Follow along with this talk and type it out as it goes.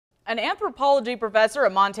An anthropology professor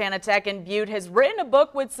at Montana Tech in Butte has written a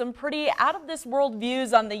book with some pretty out-of-this-world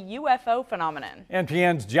views on the UFO phenomenon.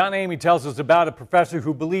 NPN's John Amy tells us about a professor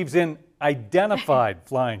who believes in identified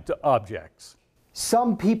flying objects.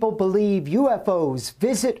 Some people believe UFOs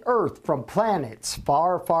visit Earth from planets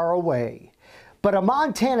far, far away. But a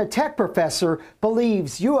Montana Tech professor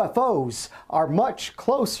believes UFOs are much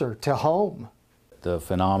closer to home. The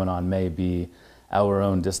phenomenon may be our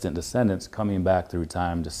own distant descendants coming back through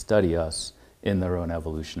time to study us in their own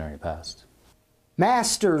evolutionary past.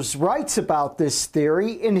 Masters writes about this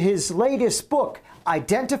theory in his latest book,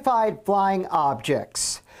 Identified Flying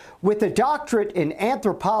Objects. With a doctorate in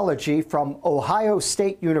anthropology from Ohio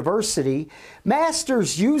State University,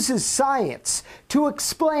 Masters uses science to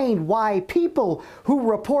explain why people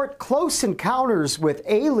who report close encounters with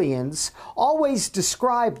aliens always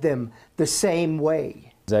describe them the same way.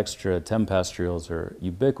 Extraterrestrials are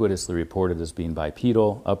ubiquitously reported as being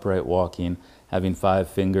bipedal, upright walking, having 5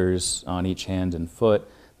 fingers on each hand and foot,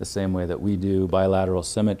 the same way that we do, bilateral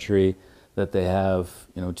symmetry, that they have,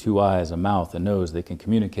 2 eyes, a mouth, a nose. They can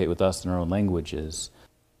communicate with us in our own languages.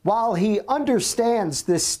 While he understands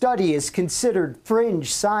this study is considered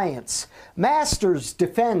fringe science, Masters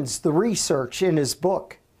defends the research in his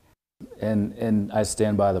book. And I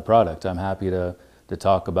stand by the product. I'm happy to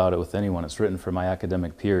talk about it with anyone. It's written for my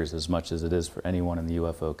academic peers as much as it is for anyone in the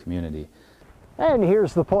UFO community. And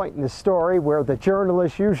here's the point in the story where the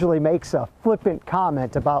journalist usually makes a flippant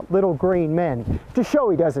comment about little green men to show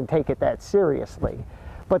he doesn't take it that seriously.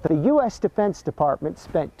 But the U.S. Defense Department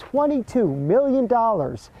spent $22 million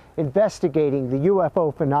investigating the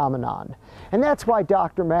UFO phenomenon. And that's why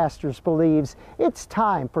Dr. Masters believes it's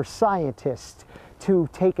time for scientists to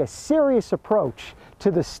take a serious approach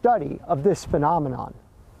to the study of this phenomenon.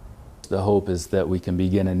 The hope is that we can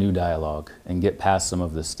begin a new dialogue and get past some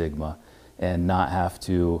of the stigma and not have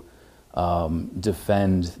to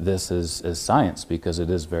defend this as science, because it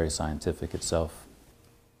is very scientific itself.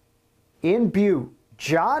 In Butte,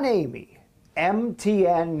 John Amy,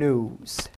 MTN News.